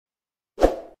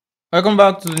Welcome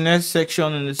back to the next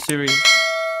section in the series.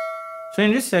 So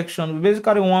in this section, we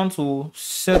basically want to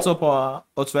set up our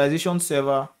authorization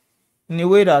server in a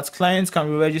way that clients can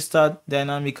be registered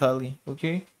dynamically.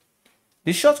 Okay.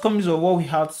 The shortcomings of what we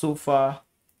had so far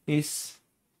is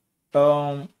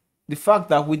the fact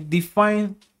that we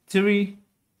define 3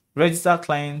 registered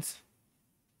clients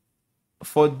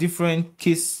for different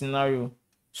case scenario.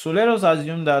 So let us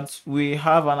assume that we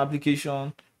have an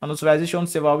application, an authorization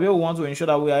server where we want to ensure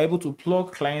that we are able to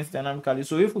plug clients dynamically.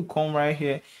 So if we come right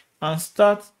here and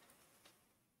start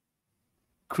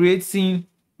creating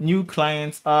new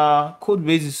clients, our code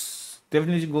base is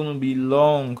definitely going to be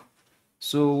long.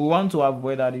 So we want to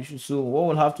avoid that issue. So what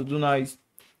we'll have to do now is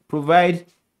provide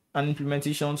an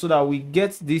implementation so that we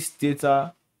get this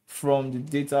data from the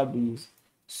database.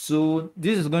 So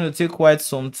this is going to take quite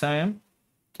some time.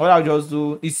 What I'll just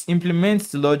do is implement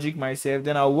the logic myself,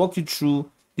 then I'll walk you through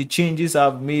the changes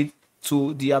I've made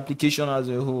to the application as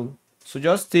a whole. So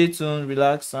just stay tuned,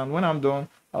 relax, and when I'm done,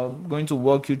 I'm going to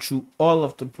walk you through all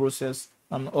of the process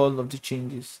and all of the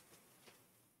changes.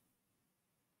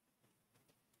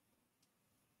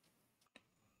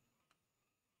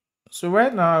 So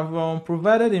right now I've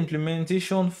provided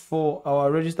implementation for our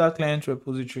registered client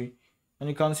repository, and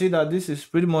you can see that this is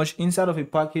pretty much inside of a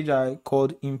package I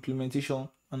called implementation,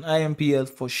 and IMPL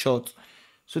for short.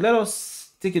 So let us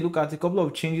take a look at a couple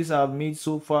of changes I've made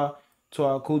so far to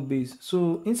our code base.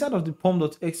 So inside of the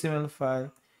pom.xml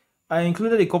file, I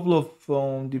included a couple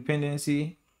of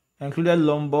dependency. I included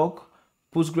Lombok,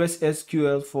 Postgres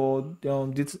SQL for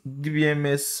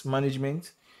DBMS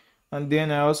management, and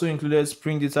then I also included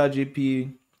Spring Data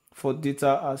JPA for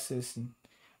data accessing.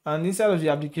 And inside of the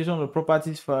application of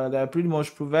properties file, I pretty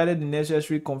much provided the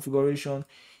necessary configuration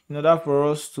in order for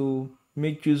us to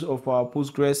make use of our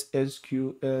Postgres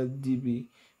SQL DB.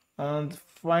 And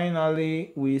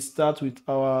finally, we start with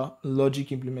our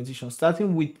logic implementation,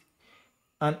 starting with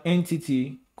an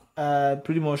entity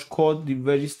pretty much called the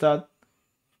registered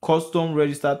custom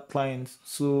registered client.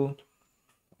 So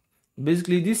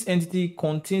basically this entity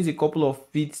contains a couple of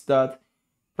feeds that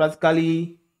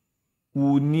practically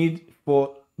would need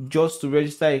for just to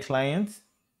register a client.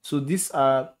 So these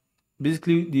are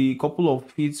basically the couple of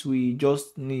feeds we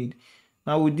just need.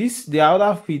 Now with this, there are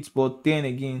other feeds, but then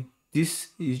again, this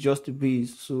is just the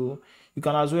base. So you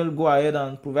can as well go ahead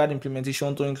and provide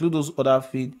implementation to include those other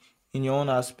feeds in your own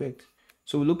aspect.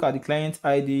 So we look at the client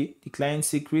ID, the client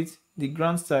secret, the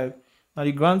grant type. Now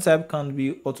the grant type can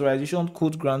be authorization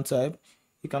code grant type.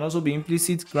 It can also be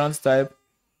implicit grant type,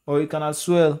 or it can as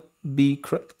well be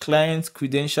client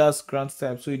credentials grant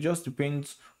type. So it just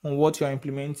depends on what you're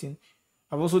implementing.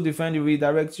 I've also defined the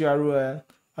redirect URL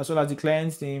as well as the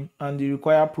client's name and the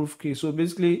required proof key. So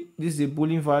basically this is a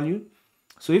boolean value.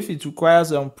 So if it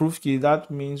requires a proof key,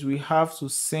 that means we have to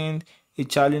send a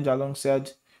challenge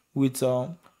alongside with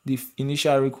the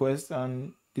initial request,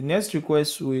 and the next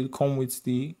request will come with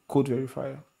the code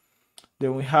verifier.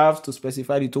 Then we have to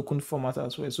specify the token format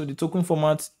as well. So the token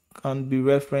format can be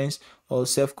reference or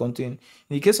self-contained.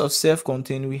 In the case of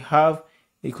self-contained, we have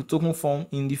a token form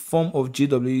in the form of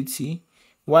JWT,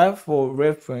 while for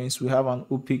reference we have an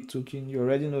opaque token. You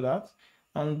already know that.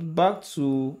 And back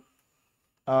to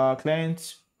our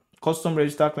client custom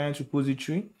registered client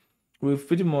repository, we've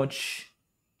pretty much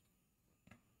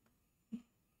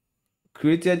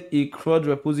created a CRUD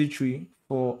repository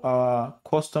for our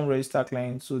custom register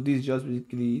client. So this is just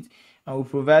basically it, and we're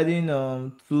providing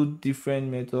 2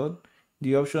 different methods: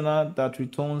 the optional that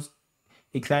returns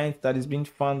a client that is being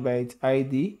found by its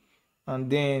ID, and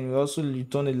then we also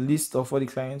return a list of all the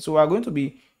clients. So we are going to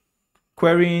be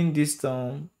querying this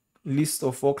list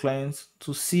of all clients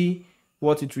to see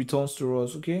what it returns to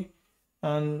us. Okay,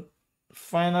 and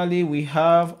finally we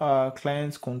have our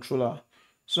client controller.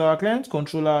 So our client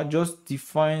controller just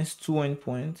defines 2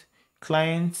 endpoints: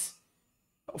 clients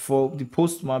for the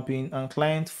post mapping and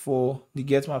client for the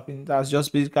get mapping. That's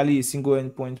just basically a single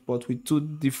endpoint, but with 2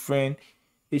 different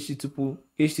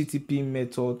HTTP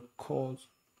method calls.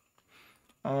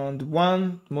 And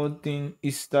one more thing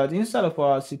is that inside of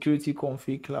our security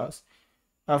config class,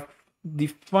 I've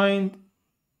defined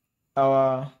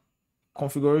our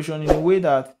configuration in a way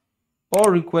that all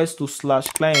requests to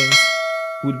 /clients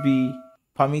would be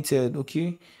permitted.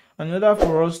 Okay, and in order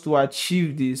for us to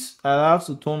achieve this, I have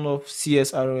to turn off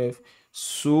CSRF.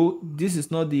 So this is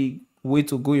not the way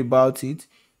to go about it.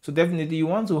 So definitely you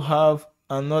want to have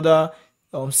another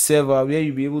server where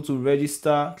you'll be able to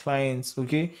register clients.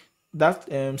 Okay, that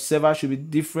server should be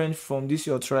different from this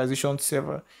your authorization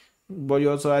server, but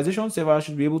your authorization server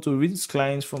should be able to read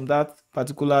clients from that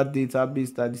particular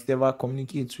database that the server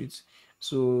communicates with.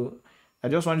 So I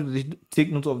just want you to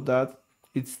take note of that.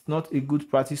 It's not a good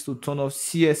practice to turn off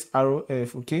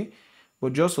CSRF, okay?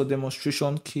 But just for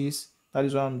demonstration case, that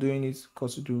is why I'm doing it,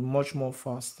 because it will be much more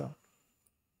faster.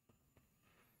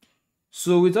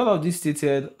 So with all of this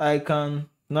stated, I can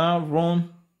now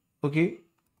run, okay,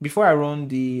 before I run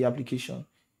the application,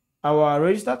 our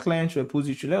registered client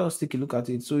repository, let us take a look at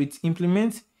it. So it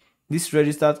implements this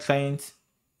registered client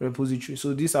repository.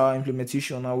 So this is our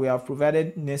implementation. Now we have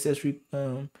provided necessary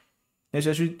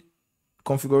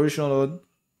configuration or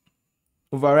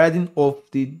overriding of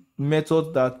the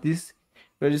method that this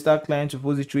registered client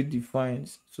repository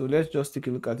defines. So let's just take a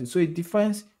look at it. So it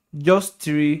defines just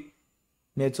three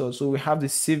methods. So we have the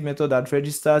save method that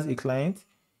registers a client,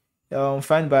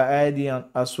 find by ID, and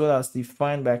as well as the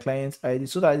find by client ID.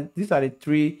 So that these are the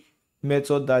three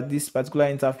methods that this particular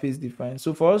interface defines.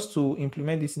 So for us to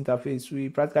implement this interface, we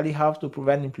practically have to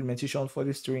provide implementation for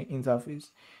this three interface.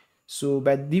 So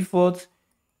by default,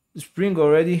 Spring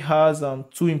already has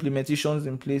two implementations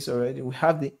in place already. We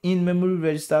have the in-memory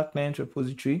registered client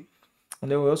repository, and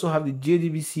then we also have the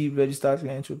JDBC registered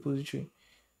client repository.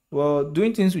 Well,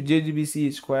 doing things with JDBC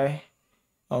is quite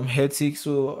hectic,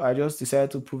 so I just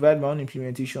decided to provide my own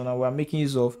implementation, and we're making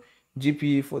use of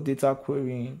GPA for data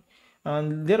querying.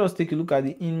 And let us take a look at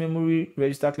the in-memory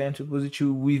registered client repository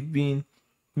we've been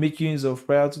making use of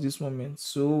prior to this moment.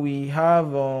 So we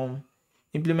have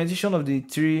implementation of the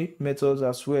three methods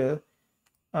as well,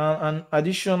 and an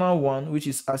additional one which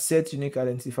is asset unique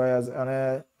identifiers,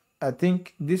 and I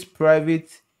think this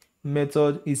private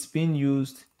method is being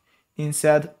used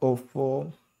inside of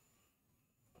one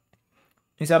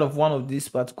of these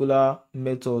particular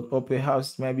method, or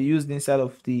perhaps it might be used inside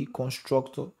of the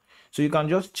constructor. So you can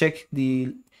just check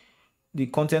the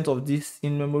content of this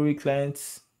in-memory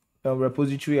clients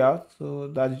repository out. So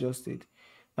that's just it.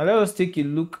 Now let us take a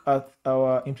look at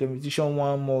our implementation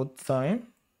one more time.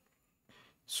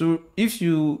 So if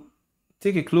you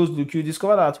take a close look, you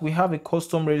discover that we have a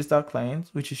custom register client,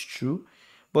 which is true.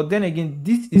 But then again,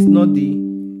 this is not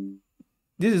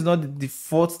the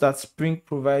default that Spring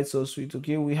provides us with.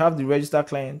 Okay, we have the register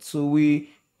client, so we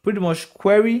pretty much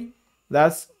query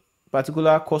that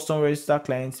particular custom register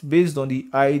client based on the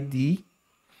ID,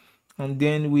 and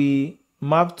then we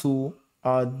map to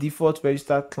our default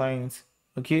register client.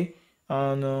 Okay,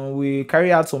 and we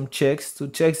carry out some checks to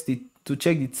check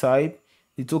the type,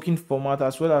 the token format,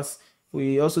 as well as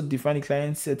we also define the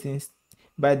client settings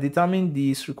by determining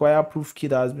this required proof key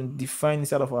that has been defined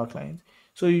inside of our client.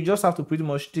 So you just have to pretty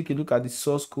much take a look at the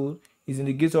source code. It's in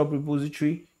the GitHub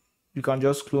repository. You can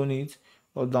just clone it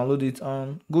or download it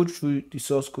and go through the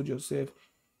source code yourself.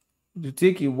 It will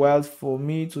take a while for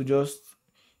me to just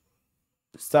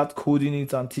start coding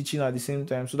it and teaching at the same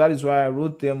time. So that is why I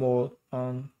wrote them all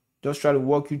and just try to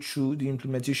walk you through the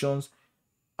implementations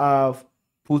I've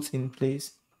put in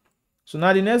place. So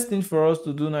now the next thing for us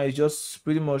to do now is just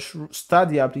pretty much start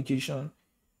the application.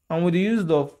 And with the use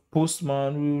of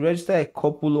Postman, we will register a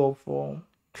couple of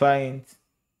clients.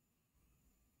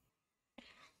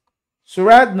 So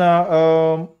right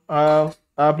now, our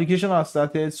application has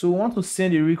started. So we want to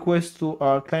send a request to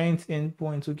our client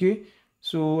endpoint. Okay,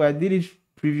 so I did it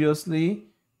previously,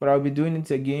 but I'll be doing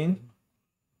it again.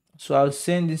 So I'll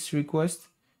send this request.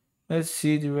 Let's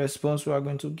see the response we are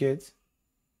going to get.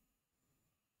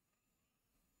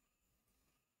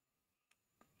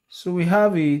 So we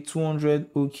have a 200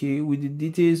 OK with the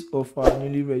details of our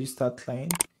newly registered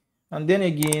client. And then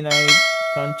again, I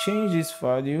can change this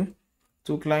value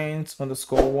to client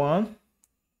underscore one,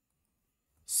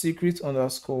 secret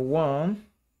underscore one.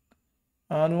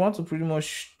 And we want to pretty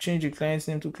much change the client's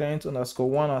name to client underscore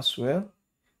one as well.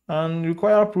 And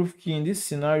require proof key in this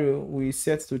scenario, we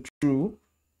set to true.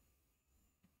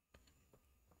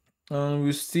 And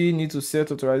we still need to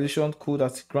set authorization code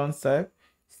as grant type,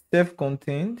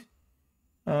 self-contained,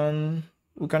 and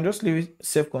we can just leave it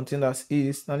self-contained as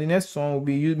is. Now the next one will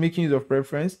be making use of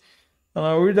reference, and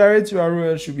our redirect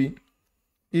URL should be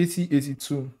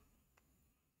 8082.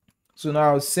 So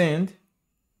now I'll send,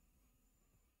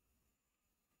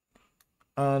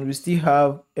 and we still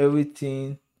have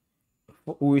everything.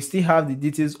 We still have the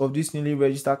details of this newly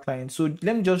registered client. So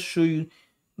let me just show you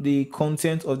the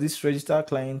content of this registered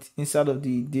client inside of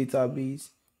the database.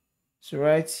 So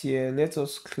right here, let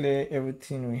us clear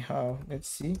everything we have. Let's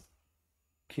see.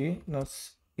 Okay, not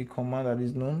a command that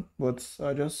is known, but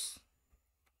I'll just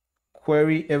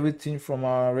query everything from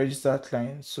our registered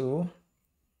client. So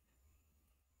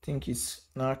I think it's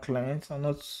now client and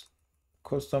not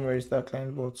custom registered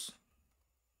client, but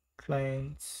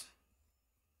clients.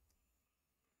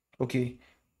 Okay,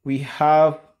 we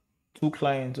have two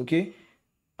clients. Okay,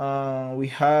 we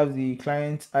have the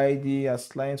client ID as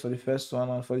client for the first one,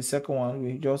 and for the second one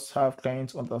we just have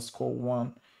client underscore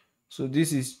one. So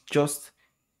this is just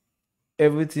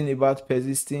everything about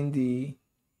persisting the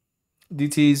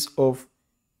details of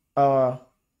our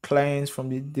clients from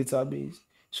the database.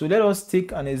 So let us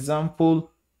take an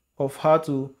example of how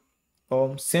to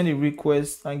send a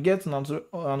request and get an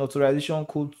authorization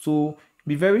code to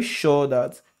be very sure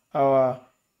that our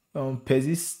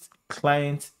persist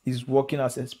client is working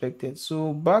as expected.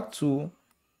 So back to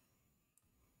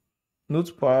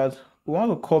Notepad, we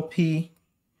want to copy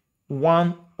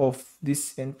one of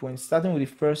these endpoints, starting with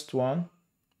the first one.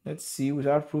 Let's see,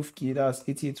 without proof key, that's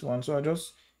 881. So I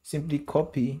just simply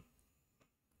copy,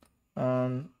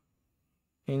 and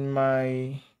in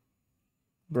my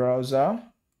browser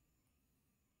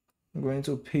I'm going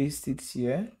to paste it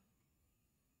here,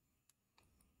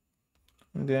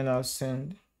 and then I'll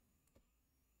send.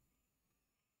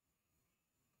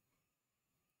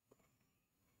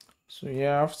 So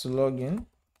yeah, I have to log in.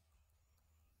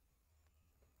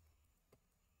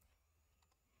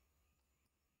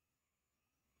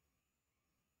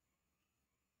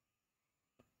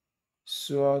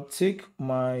 So I'll take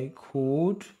my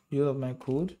code, all of my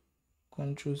code,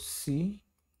 Control C,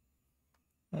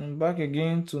 and back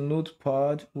again to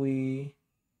Notepad. We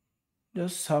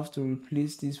just have to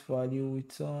replace this value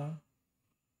with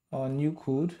our new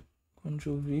code,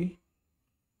 Control V,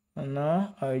 and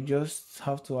now I just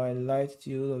have to highlight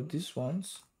the all of these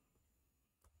ones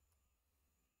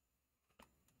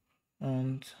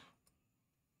and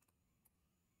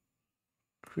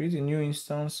create a new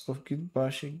instance of Git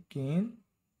Bash again.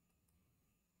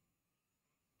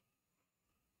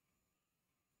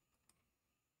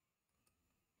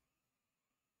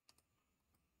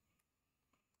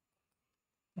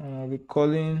 And I'll be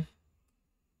calling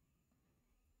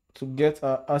to get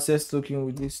our access token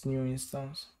with this new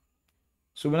instance.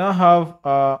 So we now have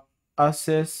our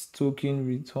access token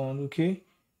returned. Okay,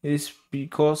 it's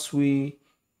because we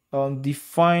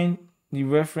define the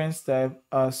reference type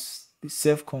as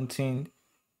self-contained.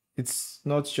 It's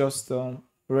not just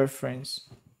reference.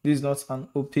 This is not an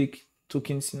opaque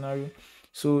token scenario.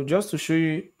 So just to show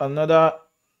you another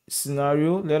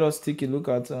scenario, let us take a look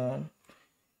at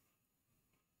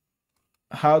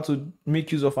how to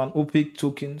make use of an opaque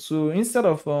token. So instead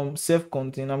of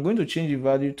self-contained, I'm going to change the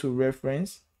value to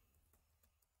reference.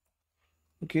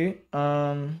 Okay,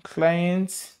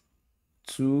 client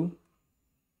to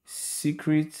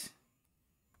secret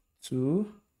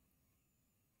to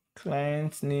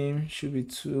client name should be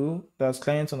 2, that's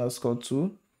client underscore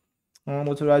 2,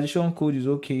 authorization code is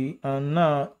okay, and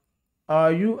now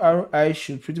our URI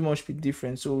should pretty much be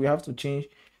different, so we have to change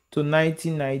to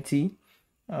 1990,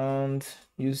 and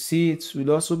you see it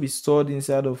will also be stored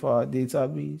inside of our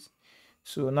database.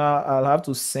 So now I'll have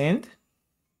to send.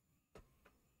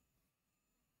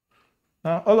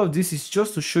 Now all of this is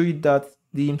just to show you that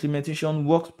the implementation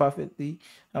works perfectly,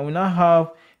 and we now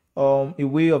have a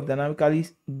way of dynamically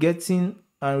getting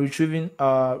and retrieving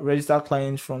our registered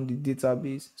clients from the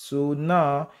database. So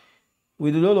now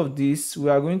with all of this, we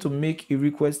are going to make a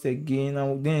request again,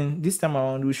 and then this time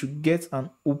around we should get an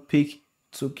opaque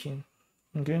token.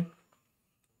 Okay,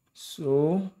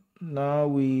 so now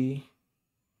we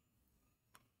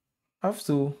have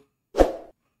to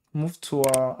move to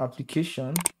our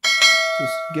application to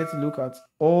get a look at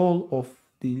all of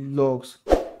the logs.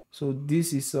 So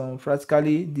this is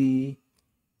practically the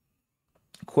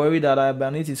query that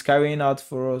Hibernate is carrying out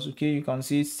for us. Okay, you can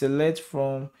see select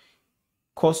from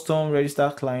custom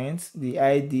register client, the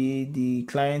ID, the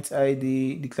client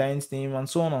ID, the client's name, and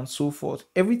so on and so forth.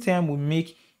 Every time we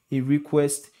make a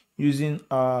request using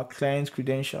our client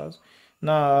credentials.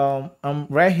 Now I'm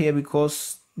right here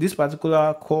because this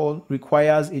particular call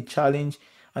requires a challenge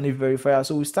and a verifier.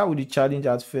 So we start with the challenge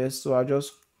at first. So I'll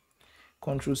just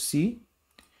Control C,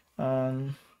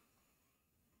 and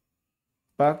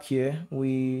back here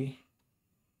we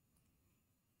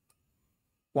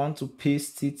want to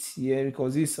paste it here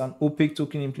because this is an opaque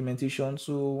token implementation.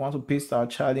 So we want to paste our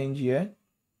challenge here,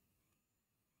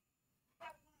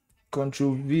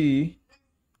 Control V,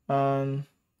 and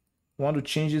we want to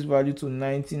change this value to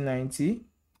 1990,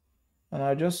 and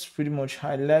I just pretty much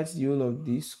highlight the whole of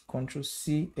this, Control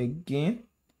C again,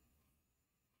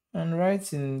 and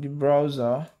right in the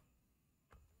browser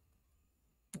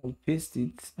I'll paste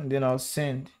it, and then I'll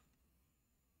send.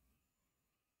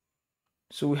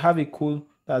 So we have a code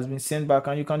that has been sent back,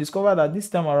 and you can discover that this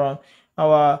time around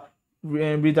our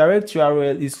redirect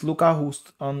URL is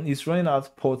localhost and it's running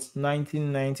at port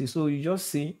 1990. So you just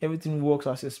see everything works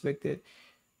as expected.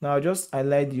 Now I'll just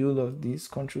highlight the whole of this,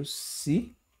 Control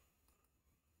C,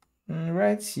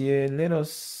 Right here, let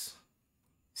us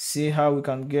see how we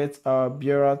can get our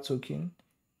bearer token.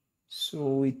 So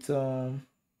with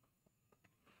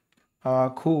our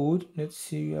code, let's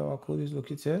see where our code is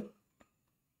located.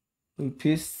 We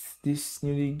paste this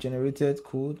newly generated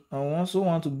code, and we also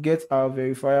want to get our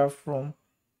verifier from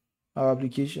our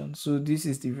application. So this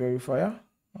is the verifier.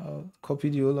 I'll copy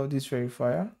the whole of this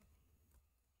verifier.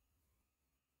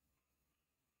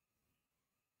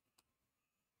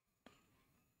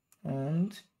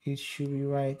 And it should be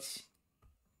right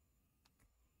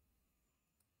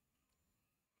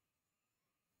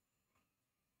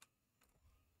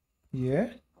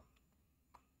here.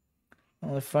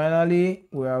 And finally,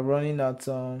 we are running at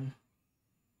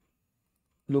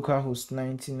localhost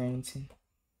 1919.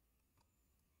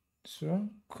 So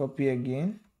copy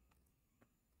again,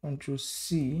 Ctrl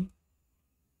C,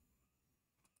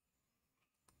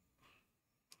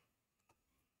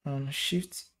 and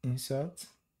Shift Insert,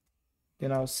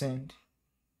 then I'll send.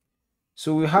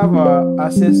 So we have our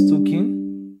access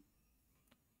token.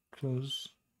 Close.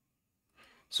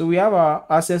 So we have our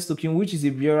access token, which is a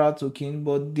bearer token,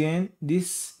 but then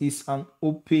this is an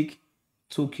opaque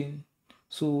token.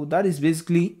 So that is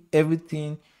basically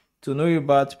everything to know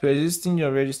about persisting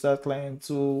your registered client.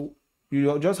 So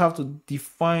you just have to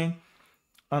define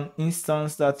an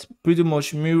instance that pretty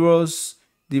much mirrors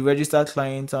the registered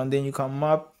client, and then you can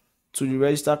map to the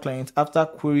registered client after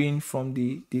querying from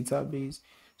the database.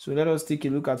 So let us take a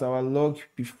look at our log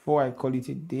before I call it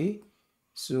a day.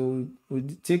 So we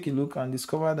take a look and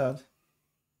discover that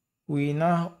we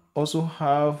now also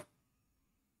have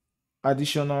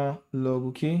additional log.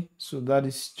 Okay, so that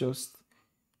is just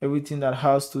everything that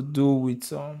has to do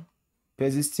with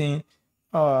persisting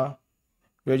our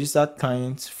registered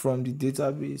clients from the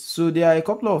database. So there are a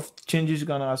couple of changes you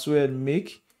can as well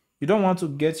make. You don't want to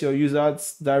get your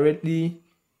users directly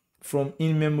from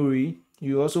in memory.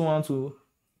 You also want to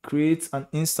create an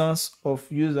instance of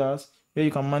users where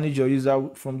you can manage your user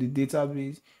from the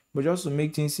database. But just to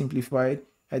make things simplified,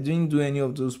 I didn't do any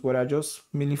of those, but I just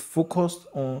mainly focused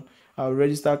on our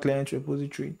registered client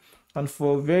repository. And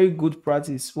for very good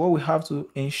practice, what we have to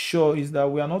ensure is that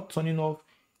we are not turning off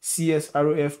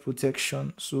CSRF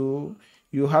protection. So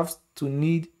you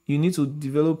need to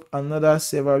develop another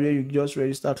server where you just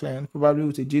register client, probably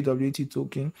with a JWT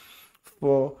token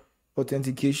for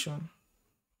authentication.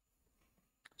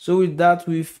 So with that,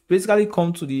 we've basically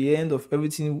come to the end of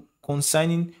everything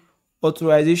concerning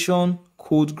authorization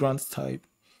code grant type.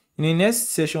 In the next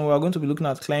session, we are going to be looking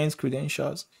at client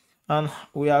credentials, and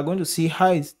we are going to see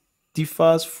how it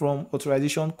differs from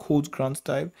authorization code grant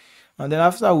type. And then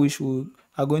after which we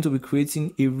are going to be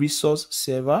creating a resource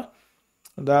server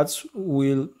that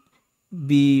will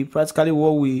be practically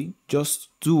what we just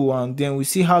do, and then we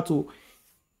see how to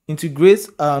integrate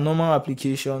our normal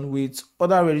application with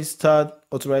other registered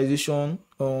authorization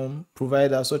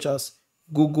providers such as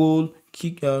Google,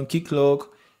 Keycloak,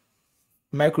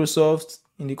 Microsoft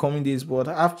in the coming days, but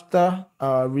after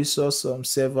our resource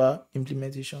server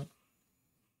implementation.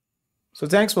 So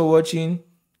thanks for watching.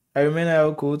 I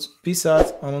remain Coach. Peace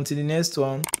out, and until the next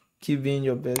one, keep being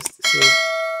your best. So